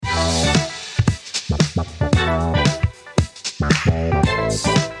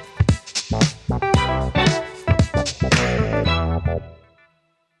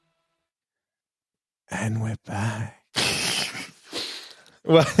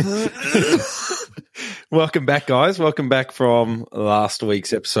Well, welcome back, guys. Welcome back from last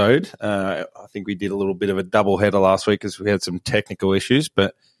week's episode. I think we did a little bit of a double header last week because we had some technical issues,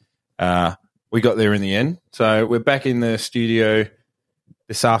 but we got there in the end. So we're back in the studio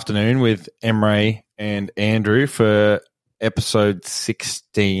this afternoon with Emre and Andrew for episode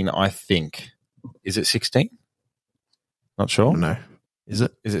 16, I think. Is it 16? Not sure. No. Is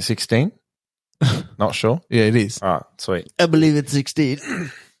it? Is it 16? Not sure. Yeah, it is. All right, sweet. I believe it's 16.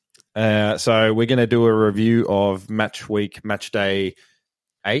 So we're going to do a review of match day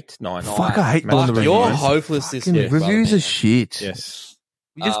 8, 9. Fuck, I hate doing the reviews. You're hopeless this week. Reviews are shit. Yes.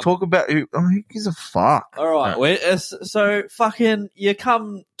 We just talk about who gives a fuck. All right. So fucking you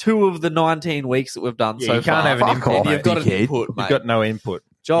come 2 of the 19 weeks that we've done so you can't far. have an input. off, You've got an dickhead. input, mate. You've got no input.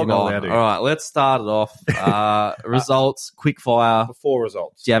 Jog You're not on. allowed to. All right, let's start it off. Results, quick fire. Before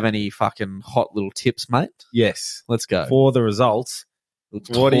results. Do you have any fucking hot little tips, mate? Yes. Let's go. For the results, what's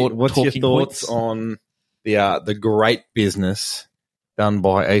your Talking thoughts points. on the great business done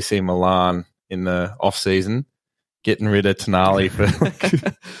by AC Milan in the off season, getting rid of Tonali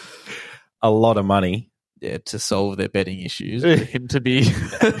for a lot of money? Yeah, to solve their betting issues. For him to be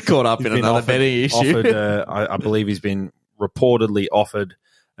caught up in another betting issue. I believe he's been reportedly offered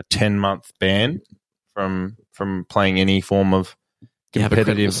a 10-month ban from playing any form of You have a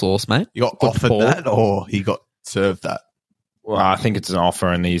credible competitive. source, mate. You got offered Football. that or he got served that? Well, I think it's an offer,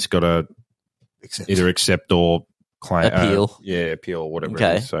 and he's got to either accept or claim Appeal. appeal or whatever.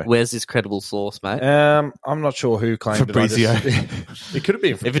 Okay. It is, so. Where's this credible source, mate? I'm not sure who claimed Fabrizio. it. It could have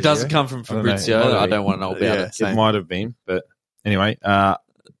been Fabrizio. If it doesn't come from I don't know. Fabrizio, It might have I been. don't want to know about Yeah. it. It might have been, but anyway.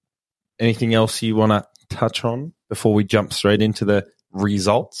 Anything else you want to touch on before we jump straight into the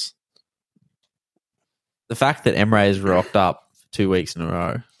results? The fact that Emre has rocked up 2 weeks in a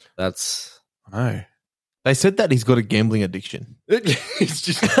row, that's... I know. They said that he's got a gambling addiction. He's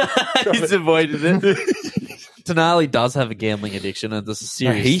just He's avoided it. Tonali does have a gambling addiction, and this is a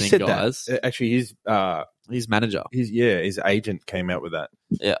serious he thing, said guys. that. Actually, He's manager. his agent came out with that.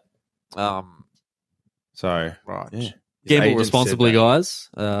 So Right. yeah. His Gamble agent responsibly, said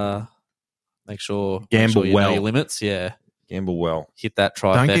that. guys. Make sure Gamble you know well. your limits. Yeah, Gamble well. hit that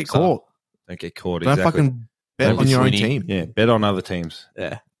trifecta. Don't get caught. Don't get caught. Don't Exactly. fucking bet Don't on be your own swinging. team. Yeah, bet on other teams.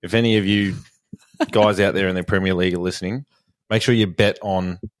 Yeah, If any of you guys out there in the Premier League are listening, make sure you bet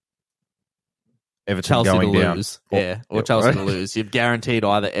on Everton Chelsea going to down. lose. Or- Yeah, or yeah, Chelsea right. to lose. You've guaranteed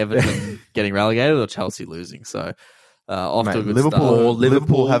either Everton getting relegated or Chelsea losing. So off to a Mate, good Liverpool, start.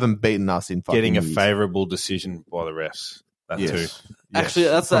 Liverpool haven't beaten us in fucking Getting a years. favourable decision by the refs. That Yes. too. Yes. Actually,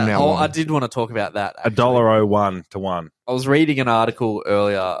 that's From that. now Oh, on. I did want to talk about that. actually. $1.01 to 1. I was reading an article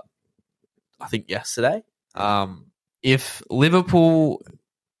earlier, I think yesterday.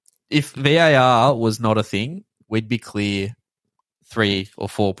 If VAR was not a thing, we'd be clear 3 or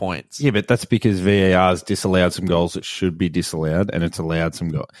 4 points. Yeah, but that's because VAR's disallowed some goals that should be disallowed, and it's allowed some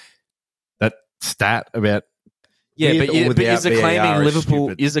goals. That stat about Yeah, with but, or but is without it claiming VAR is Liverpool?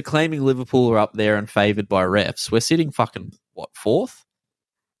 stupid. Is it claiming Liverpool are up there and favoured by refs? We're sitting fucking fourth,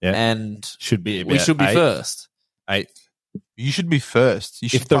 Yeah. and should be about we should be eighth. first. Eighth. You should be first. You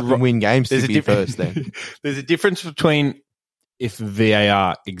should If the fucking win games to be diff- first then. There's a difference between if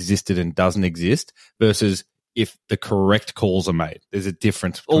VAR existed and doesn't exist versus if the correct calls are made. There's a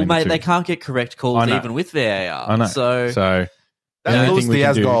difference between Well, mate, the they two. can't get correct calls I know. even with VAR. I know. So So the That only Luis thing we can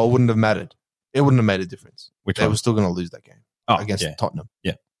Diaz do- goal wouldn't have mattered. It wouldn't have made a difference. Which They one? were still going to lose that game Oh, against yeah. Tottenham.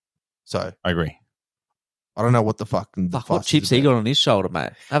 Yeah. So I agree. I don't know what the fucking fuck, fuss what is chips he about. got on his shoulder,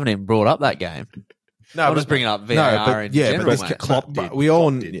 mate? I haven't even brought up that game. No, I'm but- just bringing up VAR No, but in yeah, general, but, mate. Klopp but did. we all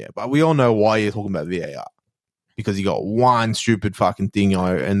Klopp did. but we all know why you're talking about VAR because he got one stupid fucking thing,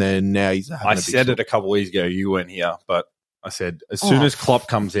 and then now he's. I said it a couple of weeks ago. You weren't here, but I said as soon Oh. as Klopp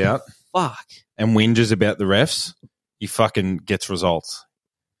comes out Fuck. and whinges about the refs, he fucking gets results.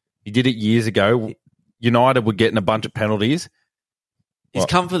 He did it years ago. United were getting a bunch of penalties. He's What?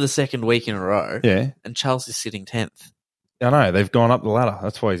 come for the second week in a row, Yeah, and Chelsea's sitting 10th. I know. They've gone up the ladder.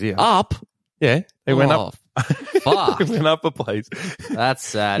 That's why he's here. Up? Yeah, they went up. fuck. They went up a place. That's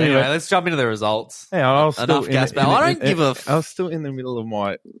sad. Anyway. Anyway, let's jump into the results. Hey, I was Enough still gas bell. I don't give a I was still in the middle of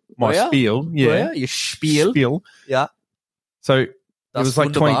my Were ya? spiel. Yeah, Where? Your spiel. Yeah. So it Das was like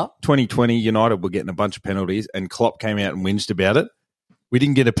wunderbar. 2020. United were getting a bunch of penalties, and Klopp came out and whinged about it. We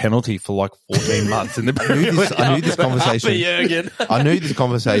didn't get a penalty for like 14 months in the I knew this conversation. Jurgen. I knew this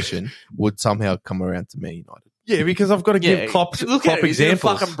conversation would somehow come around to me, United. Yeah, because I've got to give Klopp look at him. He's in a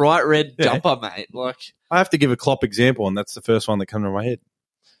examples. fucking bright red Yeah. jumper, mate. Like, I have to give a Klopp example, and that's the first one that comes to my head.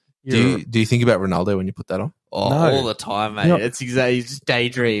 Do you think about Ronaldo when you put that on? oh, No. all the time, mate. You know- It's exactly. He just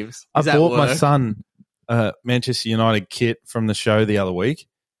daydreams. I He's at bought my work. son a Manchester United kit from the show the other week.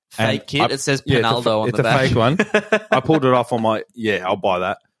 Fake kit. It says Pinaldo on the back. It's a fake one. I pulled it off on my, I'll buy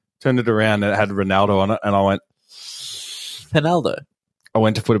that. Turned it around and it had Ronaldo on it. And I went, Pinaldo. I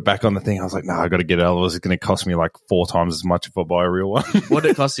went to put it back on the thing. I was like, no, I got to get it. Otherwise, it's going to cost me like 4 times as much if I buy a real one. What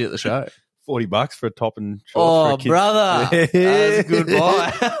did it cost you at the show? $40 for a top and shorts. Oh, for a kid. brother. That's a good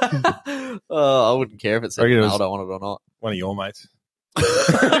buy. I wouldn't care if it said Ronaldo on it or not. One of your mates.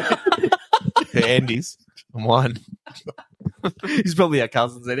 Andy's. Mine. He's probably our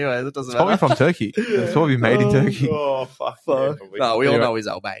cousins anyway. It doesn't Probably matter. from Turkey. It's probably made in Turkey. Oh, fuck. No, we all know he's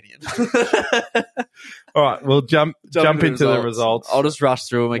Albanian. All right, we'll jump into the results. I'll just rush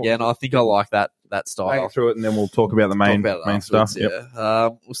through them again. I think I like that style. Bang through it, and then we'll talk about the main stuff. Yeah.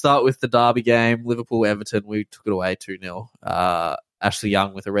 Yep. We'll start with the derby game, Liverpool-Everton. We took it away 2-0. Ashley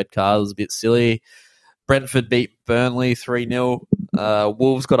Young with a red card. It was a bit silly. Brentford beat Burnley 3-0.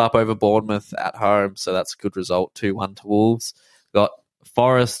 Wolves got up over Bournemouth at home, so that's a good result, 2-1 to Wolves. Got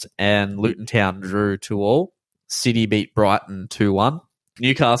Forest and Luton Town drew 2-2. City beat Brighton 2-1.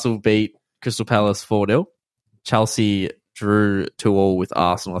 Newcastle beat Crystal Palace 4-0. Chelsea drew 2-2 with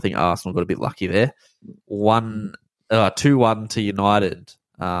Arsenal. I think Arsenal got a bit lucky there. 2-1 to United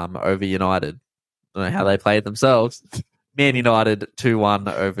over United. I don't know how they played themselves. Man United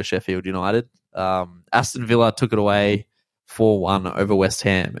 2-1 over Sheffield United. Aston Villa took it away 4-1 over West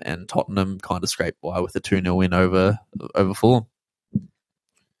Ham, and Tottenham kind of scraped by with a 2-0 win over Fulham.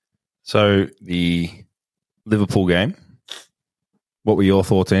 So the Liverpool game, what were your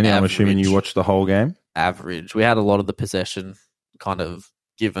thoughts, Andy? I'm assuming you watched the whole game. Average. We had a lot of the possession kind of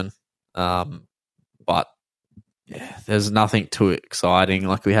given, but yeah, there's nothing too exciting.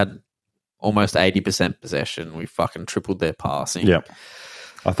 Like, we had almost 80% possession. We fucking tripled their passing. Yeah.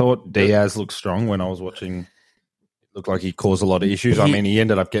 I thought Diaz looked strong when I was watching. It looked like he caused a lot of issues. I mean, he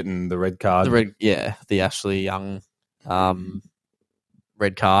ended up getting the red card. The Ashley Young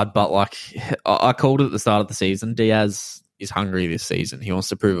red card. But like, I called it at the start of the season. Diaz is hungry this season. He wants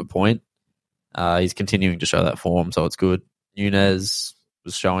to prove a point. He's continuing to show that form, so it's good. Nunez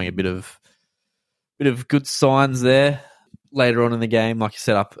was showing a bit of good signs there later on in the game. Like, he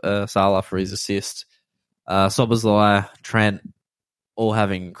set up Salah for his assist. Szoboszlai, Trent, all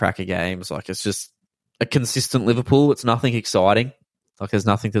having cracker games. Like, it's just a consistent Liverpool. It's nothing exciting. Like, there's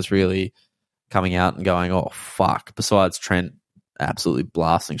nothing that's really coming out and going, oh, fuck, besides Trent absolutely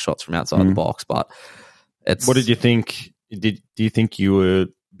blasting shots from outside the box. But it's... What did you think? Do you think you were a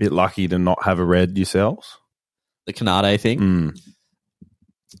bit lucky to not have a red yourselves? The Canade thing?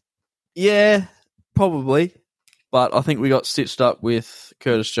 Yeah, probably. But I think we got stitched up with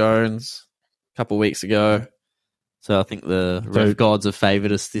Curtis Jones a couple of weeks ago. So I think the ref gods have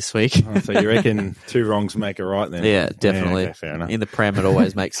favoured us this week. So you reckon 2 wrongs make a right then? Yeah, definitely. Yeah, okay, fair enough. In the Prem, it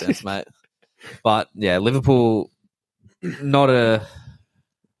always makes sense, mate. But yeah, Liverpool, not a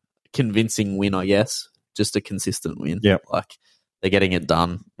convincing win, I guess. Just a consistent win. Yeah. Like, they're getting it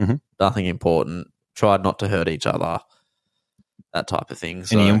done. Mm-hmm. Nothing important. Tried not to hurt each other. That type of thing.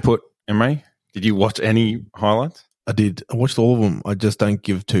 So. Any input, Emre? Did you watch any highlights? I did. I watched all of them. I just don't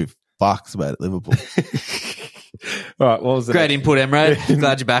give 2 fucks about Liverpool. All right, what was it? Great input, Emre.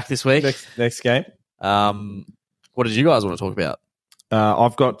 Glad you're back this week. Next game. What did you guys want to talk about?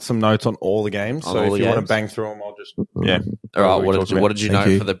 I've got some notes on all the games, so if you want to bang through them, I'll just All right, what did you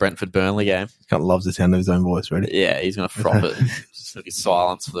know for the Brentford Burnley game? Kind of loves the sound of his own voice, ready? Yeah, he's going to frop it. It's going to be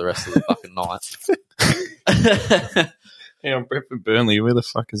silence for the rest of the fucking night. Hang on, Brentford Burnley, where the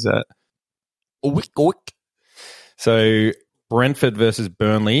fuck is that? Oik. So Brentford versus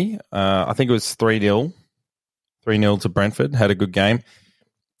Burnley. I think it was 3-0. 3-0 to Brentford. Had a good game.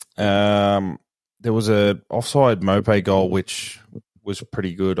 There was a offside Mope goal, which was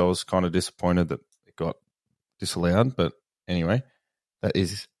pretty good. I was kind of disappointed that it got disallowed, but anyway, that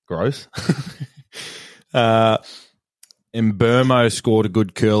is gross. And Burmo scored a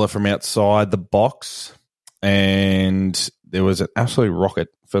good curler from outside the box, and there was an absolute rocket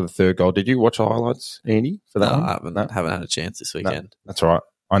for the third goal. Did you watch the highlights, Andy, for that one? I haven't had a chance this weekend. No, that's all right.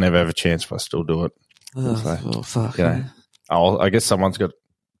 I never have a chance, but I still do it. Fuck. Yeah. I guess someone's got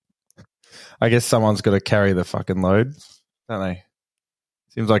to carry the fucking load, don't they?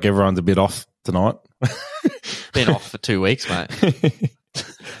 Seems like everyone's a bit off tonight. Been off for 2 weeks, mate.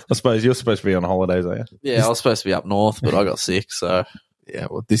 I suppose you're supposed to be on holidays, are you? Yeah, I was supposed to be up north, but I got sick, so... Yeah,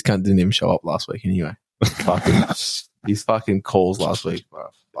 well, this cunt didn't even show up last week anyway. These fucking calls last week, bro.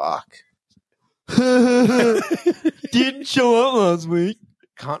 Fuck. Didn't show up last week.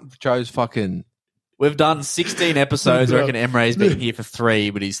 Cunt chose fucking... We've done 16 episodes. I reckon Emre's been here for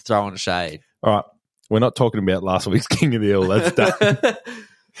 3, but he's throwing shade. All right. We're not talking about last week's King of the Hill. That's done.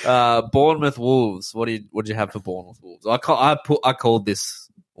 Bournemouth Wolves. What did you have for Bournemouth Wolves? I called this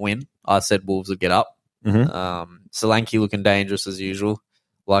win. I said Wolves would get up. Solanke looking dangerous as usual,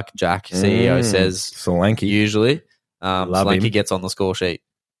 like Jack CEO says. Solanke usually. Solanke him. gets on the score sheet.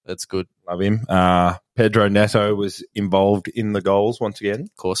 That's good. Love him. Pedro Neto was involved in the goals once again.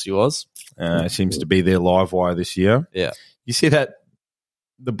 Of course he was. Seems to be their live wire this year. Yeah. You see that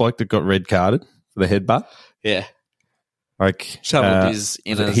the bloke that got red carded for the headbutt? Yeah. Like shoveled his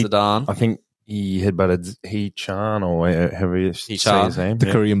inner Zidane. I think he headbutted He-Chan or however you say his name.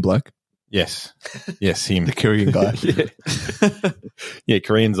 The Korean bloke. Yes, him. The Korean guy. yeah,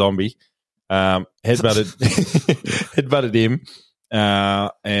 Korean zombie. Headbutted him.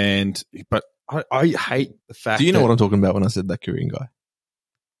 But I hate the fact. Do you know what I'm talking about when I said that Korean guy?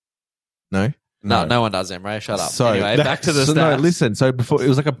 No. No one does, Emre. Shut up. So, anyway, back to the stats. No, listen. So before it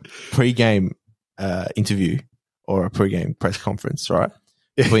was like a pre-game interview or a pre-game press conference, right?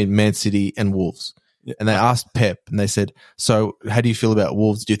 Between Man City and Wolves. Yeah. And they asked Pep, and they said, "So, how do you feel about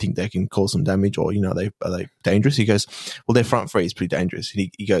Wolves? Do you think they can cause some damage, or are they dangerous?" He goes, "Well, their front three is pretty dangerous." And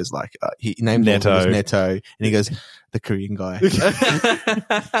he goes like, he named Neto, and he goes, "The Korean guy."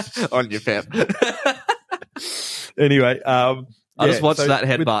 On your Pep. Anyway, I just watched that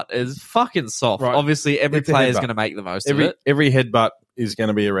headbutt. It's fucking soft. Right. Obviously, every player is going to make the most of it. Every headbutt is going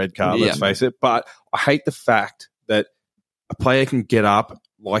to be a red card. Let's face it. But I hate the fact that a player can get up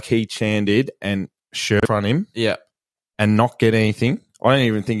like He-Chan did and shirt front him, and not get anything. I don't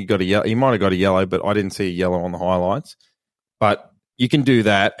even think he got a yellow. He might have got a yellow, but I didn't see a yellow on the highlights. But you can do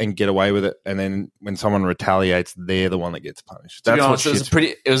that and get away with it, and then when someone retaliates, they're the one that gets punished. That's honest,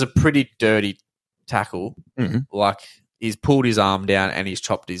 it was a pretty dirty tackle. Mm-hmm. Like he's pulled his arm down and he's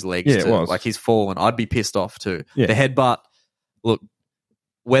chopped his legs. Yeah, it was. Like he's fallen. I'd be pissed off too. Yeah. The headbutt. Look,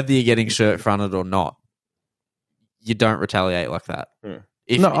 whether you're getting shirt fronted or not, you don't retaliate like that. Yeah.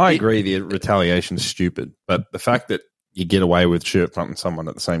 I agree the retaliation's stupid, but the fact that you get away with shirt fronting someone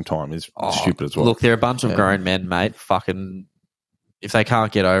at the same time is stupid as well. Look, they're a bunch of grown men, mate. Fucking, if they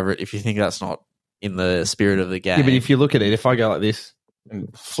can't get over it, if you think that's not in the spirit of the game. Yeah, but if you look at it, if I go like this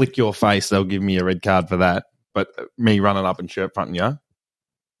and flick your face, they'll give me a red card for that. But me running up and shirt fronting you.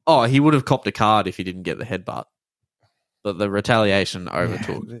 Oh, he would have copped a card if he didn't get the headbutt. But the retaliation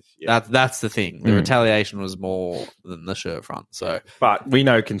overtook. Yeah. That's the thing. The retaliation was more than the shirt front. So, but we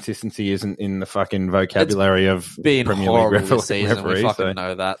know consistency isn't in the fucking vocabulary of being Premier League this season. Referee, we fucking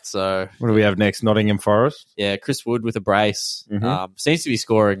know that. So, what do we have next? Nottingham Forest. Yeah, Chris Wood with a brace. Seems to be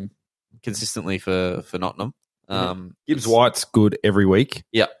scoring consistently for Nottingham. Gibbs White's good every week.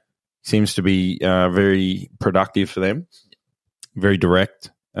 Yeah, seems to be very productive for them. Very direct.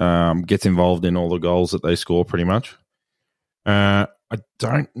 Gets involved in all the goals that they score, pretty much. I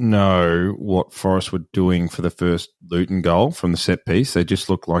don't know what Forest were doing for the first Luton goal from the set piece. They just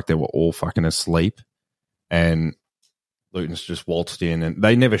looked like they were all fucking asleep, and Luton's just waltzed in, and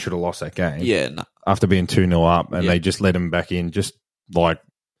they never should have lost that game. Yeah, no. After being 2-0 up, and they just let them back in, just like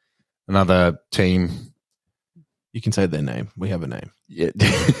another team. You can say their name. We have a name. Yeah,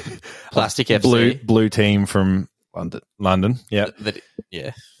 Plastic FC, blue team from London. Yeah,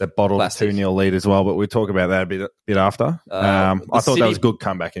 that bottled Plastic. 2-0 lead as well. But we'll talk about that a bit after. I thought that was a good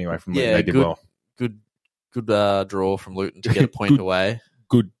comeback anyway from Luton. They did well. Good draw from Luton to get a point away.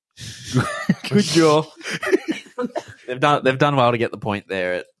 Good draw. They've done well to get the point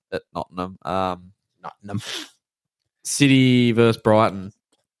there at Nottingham. City versus Brighton.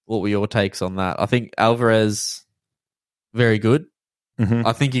 What were your takes on that? I think Alvarez, very good. Mm-hmm.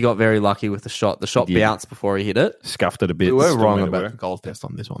 I think he got very lucky with the shot. The shot bounced before he hit it. Scuffed it a bit. We were wrong about the goal test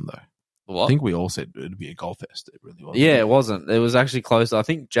on this one, though. What? I think we all said it would be a goal test. It really wasn't. Yeah, it wasn't. It was actually close. I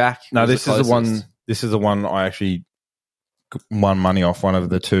think Jack. No, this is the one. This is the one I actually won money off. One of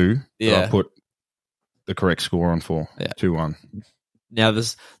the two. Yeah. I put the correct score on for 2-1. Now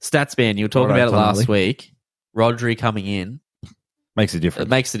this stats ban. You were talking about it last week. Rodri coming in makes a difference. It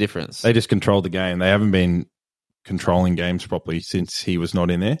makes a difference. They just controlled the game. They haven't been controlling games properly since he was not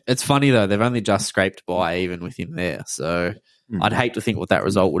in there. It's funny though, they've only just scraped by even with him there. So I'd hate to think what that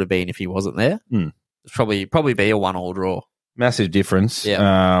result would have been if he wasn't there. It'd probably be a 1-1 draw. Massive difference.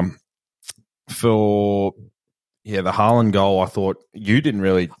 Yeah. For the Haaland goal, I thought you didn't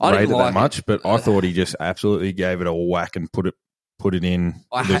really rate it that much, but I thought he just absolutely gave it a whack and put it in.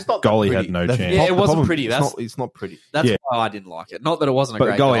 The goalie had no chance. Yeah, it wasn't pretty. It's not pretty. That's why I didn't like it. Not that it wasn't a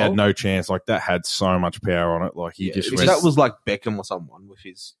great goal. But the goalie had no chance. Like, that had so much power on it. Like, he just went, that was like Beckham or someone with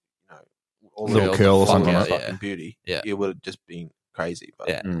his little curl or something like that. Fucking beauty. Yeah. It would have just been crazy.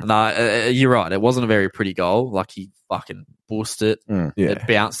 But. No, you're right. It wasn't a very pretty goal. Like, he fucking boosted it. It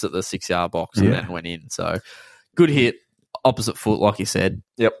bounced at the 6-yard box and then went in. So, good hit. opposite foot, like you said.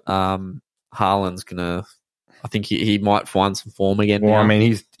 Yep. Haaland's gonna. I think he might find some form again. Well, now. I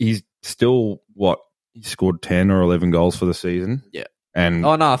mean, he's still what he scored 10 or 11 goals for the season. Yeah. And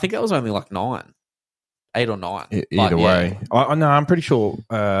oh no, I think that was only like 8 or 9. Either way, I know I'm pretty sure.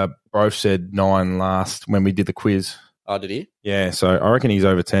 Bro said 9 last when we did the quiz. Oh, did he? Yeah, so I reckon he's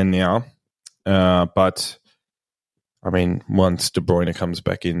over 10 now. But I mean, once De Bruyne comes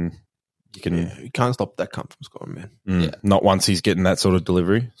back in, you can't stop that cunt from scoring, man. Not once he's getting that sort of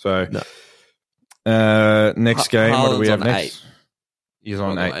delivery. So, next game, what do we have next? 8. He's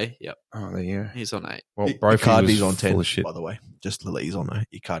on 8. Yep. Oh, there you go. He's on 8. Well, Icardi's on 10, full of shit. by the way. Just to let you know.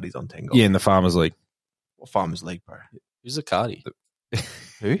 Icardi's on 10 goals. Yeah, in the Farmers League. What Farmers League, bro? Who's Icardi?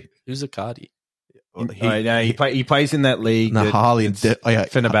 Who? Who's Icardi? He plays in that league. No, Harley and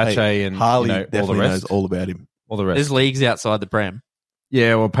Fenerbahce and Harley all the rest. knows all about him. All the rest. There's leagues outside the Prem.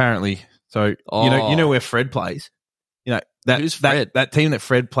 Yeah, well, apparently. So you know where Fred plays. You know Who's Fred? That team that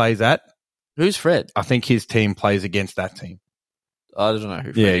Fred plays at. Who's Fred? I think his team plays against that team. I don't know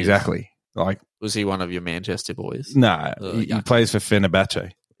who Fred Yeah, is. exactly. Like, was he one of your Manchester boys? no, he plays for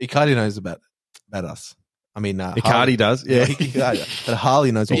Fenerbahce. Icardi knows about us. I mean, Icardi Harley does. Yeah, Icardi, but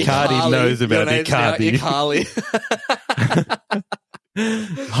Harley knows all about Icardi knows about Icardi.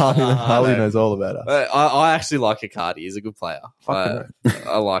 Harley knows all about us. I actually like Icardi. He's a good player.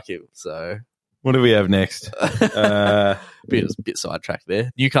 I like him. So what do we have next? bit sidetracked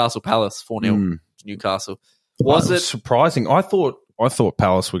there. Newcastle Palace 4-0. Newcastle. Was it surprising? I thought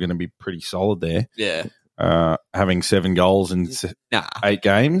Palace were going to be pretty solid there. Yeah. Having 7 goals in 8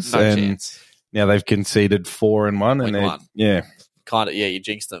 games, No chance. Now they've conceded 4 and 1, and one. Kind of. Yeah, you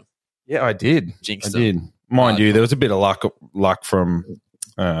jinxed them. Yeah, I did. Jinxed I them. did. Mind you, there was a bit of luck from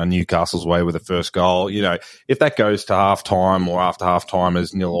Newcastle's way with the first goal. You know, if that goes to half time or after half time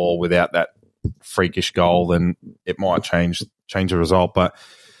as 0-0 without that freakish goal, then it might change the result. But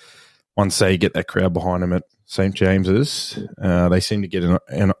once they get that crowd behind them at St James's, they seem to get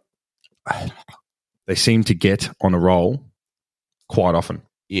on a roll quite often.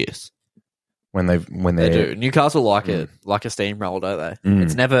 Yes. When they do. Newcastle like a steamroll, don't they?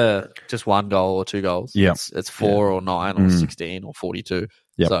 It's never just 1 goal or 2 goals. Yeah. It's 4 or 9 or 16 or 42.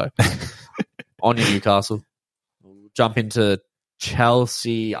 Yep. So on your Newcastle. We'll jump into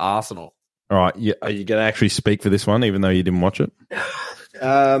Chelsea Arsenal. All right. Yeah. Are you going to actually speak for this one, even though you didn't watch it?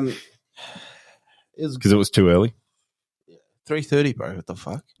 Because it was too early. 3:30, bro. What the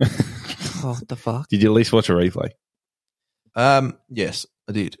fuck? What the fuck? Did you at least watch a replay? Yes,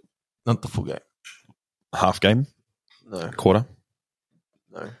 I did. Not the full game. Half game? No. Quarter?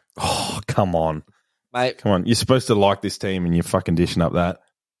 No. Oh, come on. Mate. Come on. You're supposed to like this team and you're fucking dishing up that.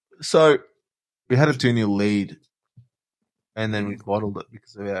 So, we had a 2-0 lead, and then we bottled it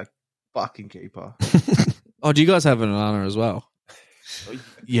because of our fucking keeper. Oh, do you guys have an Onana as well?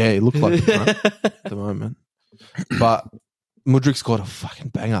 Yeah, it looked like it, right, at the moment. But Mudryk scored a fucking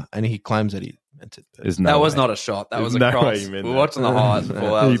banger, and he claims that he meant it. That was not a shot. That was a cross. We were watching the highlights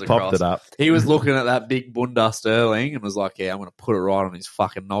before. That was a popped cross. It up. He was looking at that big bunda Sterling and was like, yeah, I'm going to put it right on his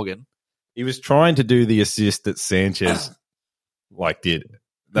fucking noggin. He was trying to do the assist that Sanchez did.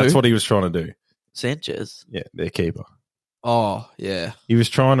 That's what he was trying to do. Sanchez? Yeah, their keeper. Oh, yeah. He was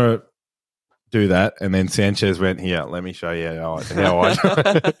trying to do that, and then Sanchez went, here, let me show you how I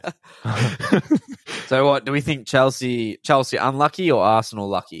So what, do we think Chelsea unlucky or Arsenal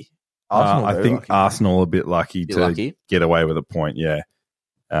lucky? I think Arsenal a bit lucky to get away with a point, yeah.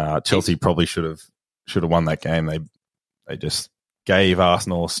 Chelsea probably should have won that game. They just gave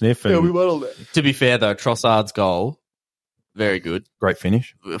Arsenal a sniff. And we bottled it. To be fair, though, Trossard's goal, very good. Great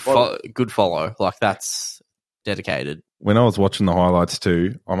finish. Good follow. That's dedicated. When I was watching the highlights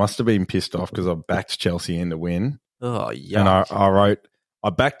too, I must have been pissed off because I backed Chelsea in to win. Oh, yeah. And I wrote, I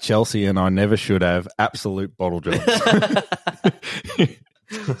backed Chelsea and I never should have. Absolute bottle jobs.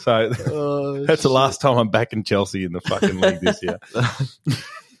 So that's the last time I'm backing Chelsea in the fucking league this year.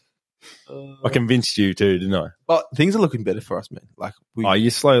 I convinced you too, didn't I? But things are looking better for us, man.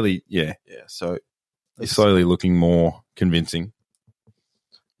 You're slowly, yeah. So you're slowly looking more convincing.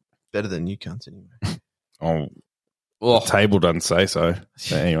 Better than you cunts anyway. The table doesn't say so.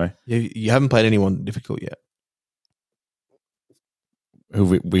 So anyway, you haven't played anyone difficult yet.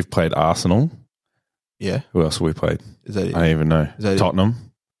 We've played Arsenal. Yeah. Who else have we played? Is that it? I don't even know. Is that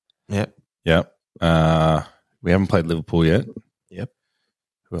Tottenham. Yep. Yep. We haven't played Liverpool yet. Yep.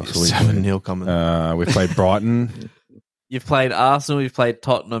 Who else have we played? 7-0 coming. We've played Brighton. You've played Arsenal. You've played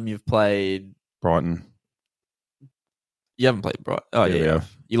Tottenham. You've played Brighton. You haven't played Brighton. Oh, yeah.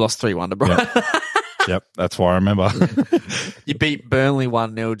 You lost 3-1 to Brighton. Yep, that's why I remember. You beat Burnley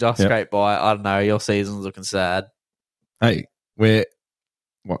 1-0, just scraped by. I don't know. Your season's looking sad. Hey, we're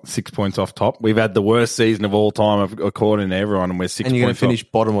 6 points off top. We've had the worst season of all time according to everyone, and we're 6 points off. And you're going to finish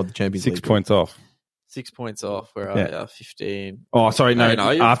bottom of the Champions League. 6 points off. 6 points off. Where are we? 15. Oh, sorry, no.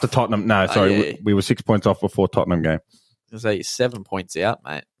 After Tottenham. No, sorry. Yeah. We were 6 points off before Tottenham game. I was say 7 points out,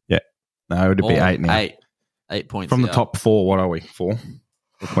 mate. Yeah. No, it would be 8 now. 8 points from the out. top 4. What are we? 4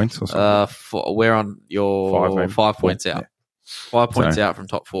 points or something? We're on your 5 points out. Yeah. 5 points out from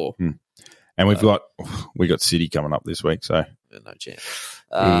top 4. And we got City coming up this week, so no chance.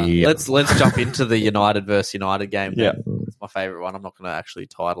 Let's jump into the United versus United game. Yeah, it's my favourite one. I'm not going to actually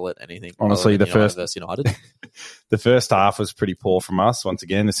title it anything. Honestly, the United versus United. The first half was pretty poor from us. Once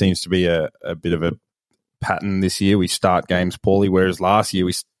again, there seems to be a bit of a pattern this year. We start games poorly, whereas last year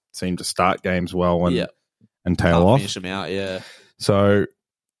we seemed to start games well and tail off. Finish them out, yeah. So,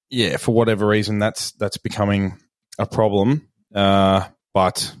 yeah, for whatever reason, that's becoming a problem.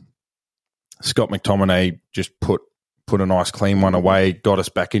 But Scott McTominay just put a nice clean one away, got us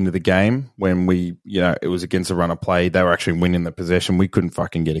back into the game when it was against a run of play. They were actually winning the possession. We couldn't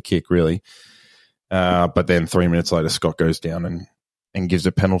fucking get a kick, really. But then 3 minutes later, Scott goes down and gives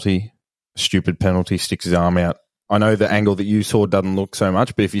a penalty, a stupid penalty, sticks his arm out. I know the angle that you saw doesn't look so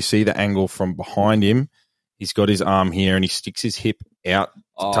much, but if you see the angle from behind him, he's got his arm here and he sticks his hip out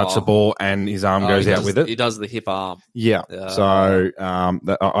to touch the ball and his arm goes out with it. He does the hip arm. Yeah. So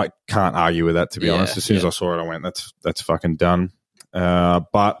I can't argue with that, to be honest. As soon as I saw it, I went, that's fucking done.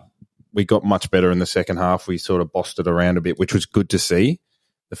 But we got much better in the second half. We sort of bossed it around a bit, which was good to see.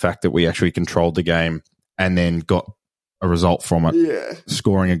 The fact that we actually controlled the game and then got a result from it. Yeah.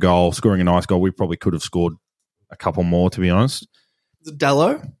 Scoring a nice goal. We probably could have scored a couple more, to be honest. Is it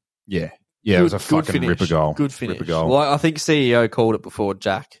Dallo? Yeah. Yeah, it was a fucking finish. ripper goal. Good finish. Ripper goal. Well, I think CEO called it before,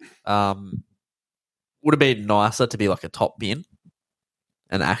 Jack. Would have been nicer to be like a top bin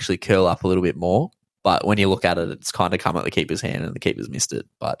and actually curl up a little bit more. But when you look at it, it's kind of come at the keeper's hand and the keeper's missed it.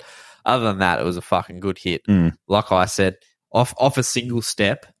 But other than that, it was a fucking good hit. Like I said, off a single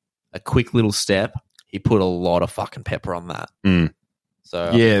step, a quick little step, he put a lot of fucking pepper on that.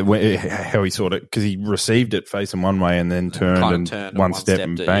 So yeah, how he sort of, because he received it facing one way and then turned and one step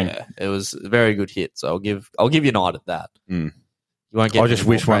and bang. Yeah, it was a very good hit. So I'll give United that. You won't get. I just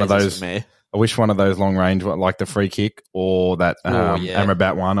wish one of those. From me. I wish one of those long range, like the free kick or that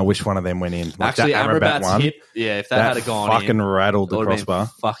Amrabat one. I wish one of them went in. Like actually, that Amrabat one, hit. Yeah, if that had gone fucking in, rattled the crossbar.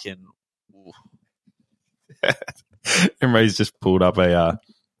 Fucking. Emre's just pulled up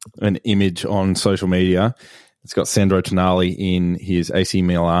an image on social media. It's got Sandro Tonali in his AC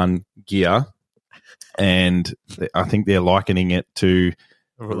Milan gear, and I think they're likening it to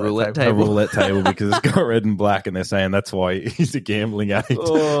a roulette table because it's got red and black, and they're saying that's why he's a gambling addict.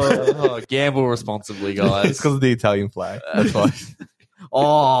 Gamble responsibly, guys. It's because of the Italian flag. That's why.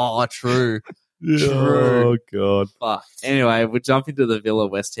 True. Oh, God. Fuck. Anyway, we'll jump into the Villa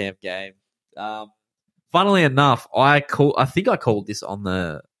West Ham game. Funnily enough, I think I called this on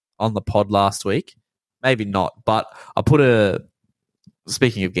the pod last week. Maybe not, but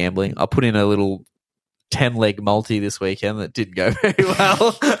speaking of gambling, I put in a little 10-leg multi this weekend that didn't go very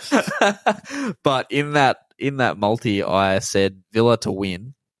well. But in that multi, I said Villa to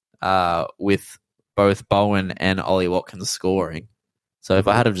win with both Bowen and Ollie Watkins scoring. So if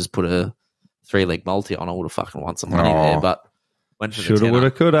I had have just put a 3-leg multi on, I would have fucking won some money there. But went for the shoulda, woulda,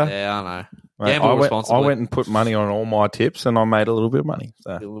 coulda. Yeah, I know. Right, I went and put money on all my tips and I made a little bit of money. So.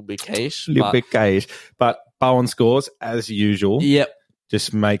 A little bit cash. But Bowen scores as usual. Yep.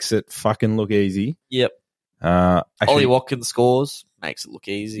 Just makes it fucking look easy. Yep. Ollie Watkins scores, makes it look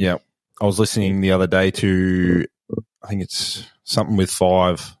easy. Yep. I was listening the other day to, I think it's something with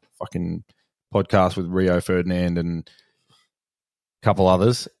 5 fucking podcast with Rio Ferdinand and a couple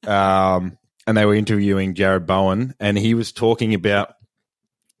others. And they were interviewing Jared Bowen and he was talking about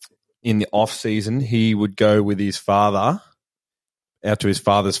in the off season, he would go with his father out to his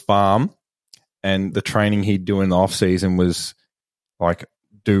father's farm, and the training he'd do in the off season was like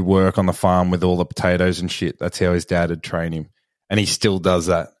do work on the farm with all the potatoes and shit. That's how his dad had trained him, and he still does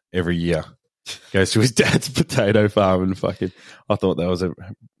that every year. Goes to his dad's potato farm and fucking. I thought that was a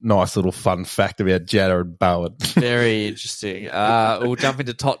nice little fun fact about Jared Bowen. Very interesting. We'll jump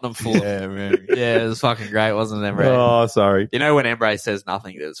into Tottenham Fulham. Yeah, man. Yeah, it was fucking great, wasn't it, Emre? Oh, sorry. You know when Emre says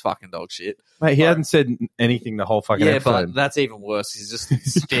nothing, it's fucking dog shit. Mate, he hadn't said anything the whole fucking episode. Yeah, but that's even worse. He's just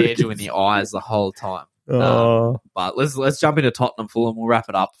stared you in the eyes the whole time. But let's jump into Tottenham Fulham. We'll wrap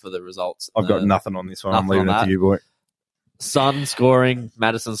it up for the results. I've got nothing on this one. I'm leaving it to you, boy. Son scoring,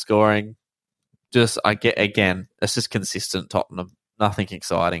 Maddison scoring. It's just consistent Tottenham. Nothing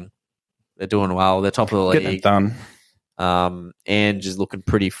exciting. They're doing well. They're top of the league. Getting it done. And just looking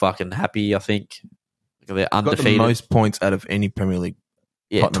pretty fucking happy, I think. They're Got the undefeated. most points out of any Premier League.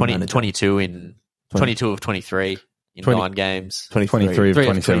 Yeah, Tottenham 20, manager. 22 of 23 in 9 games. 23 of 3 of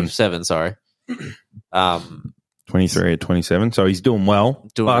 27. 27, sorry. 23 of 27. So he's doing well.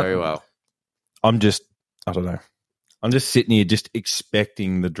 Doing but very well. I don't know. I'm just sitting here just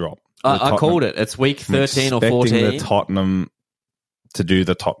expecting the drop. I called it. It's week 13 or 14. The Tottenham to do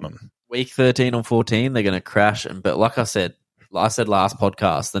the Tottenham. Week 13 or 14, they're going to crash. But like I said last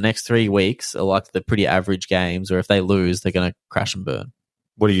podcast, the next 3 weeks are like the pretty average games, or if they lose, they're going to crash and burn.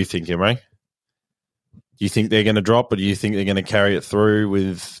 What do you think, Emre? Do you think they're going to drop, or do you think they're going to carry it through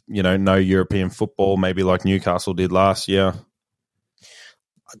with, no European football, maybe like Newcastle did last year?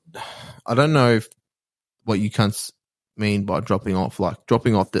 I don't know what you cunts mean by dropping off. Like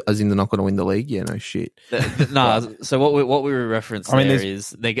dropping off as in they're not going to win the league. Yeah, no shit. No. So what we were referencing is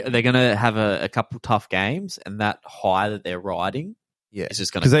they're going to have a couple tough games, and that high that they're riding, it's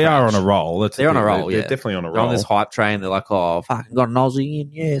just going to, because they are on a roll. They're on a roll. They're definitely on a roll. They're on this hype train. They're like, oh, fucking got an Aussie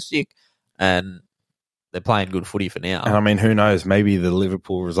in, yeah, sick, and they're playing good footy for now. And I mean, who knows? Maybe the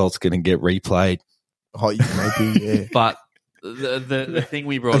Liverpool result's going to get replayed. Oh, maybe, yeah. But the thing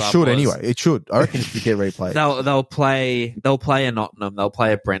we brought it up should was, anyway. It should. I reckon it should get replayed. They'll play a Nottingham, they'll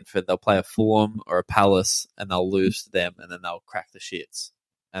play a Brentford, they'll play a Fulham or a Palace, and they'll lose to them, and then they'll crack the shits,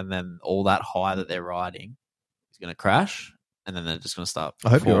 and then all that high that they're riding is going to crash, and then they're just going to start. I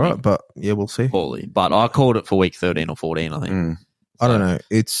hope you're right, but yeah, we'll see. Poorly, but I called it for week 13 or 14. I think. I don't know.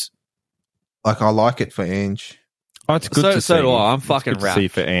 It's like I like it for Ange. Oh, it's good to see. So do I. I'm fucking wrapped. To see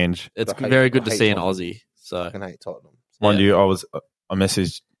for Ange. It's very good to see an Aussie. So I hate Tottenham. Mind you, I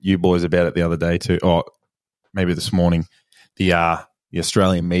messaged you boys about it the other day too, or maybe this morning. The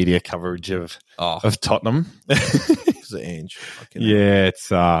Australian media coverage of Tottenham. It's Ange. Yeah, it's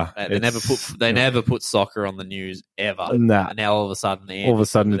they never put soccer on the news ever. Nah. And now all of a sudden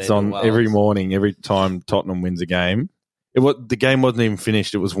it's on every morning, every time Tottenham wins a game. The game wasn't even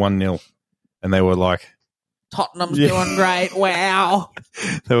finished. It was 1-0, and they were like, Tottenham's doing great. Wow.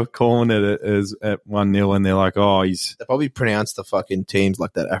 They were calling it as at 1-0, and they're like, oh, he's. They probably pronounced the fucking teams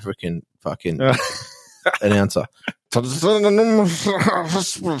like that African fucking announcer. You never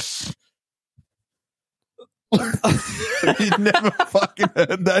fucking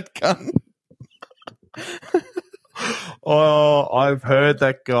heard that cunt. Oh, I've heard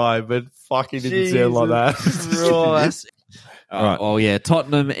that guy, but fucking didn't sound like that. Right. Oh yeah,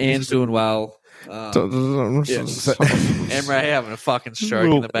 Tottenham and doing well. Emre having a fucking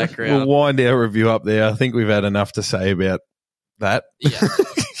stroke in the background. We'll wind our review up there. I think we've had enough to say about that. Yeah.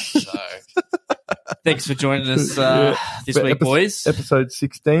 So, thanks for joining us this week, boys. Episode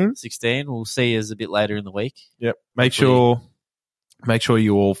 16. 16. We'll see you a bit later in the week. Yep. Make sure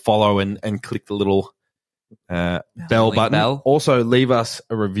you all follow and click the little bell button. Also, leave us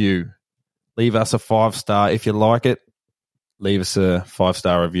a review. Leave us a 5-star if you like it. Leave us a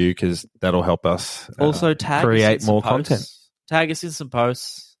 5-star review because that'll help us also create more content. Tag us in some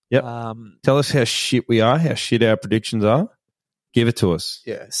posts. Yep. Tell us how shit we are, how shit our predictions are. Give it to us.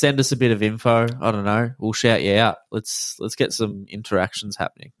 Yeah. Send us a bit of info. I don't know. We'll shout you out. Let's get some interactions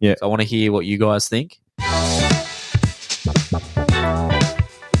happening. Yeah. So I want to hear what you guys think.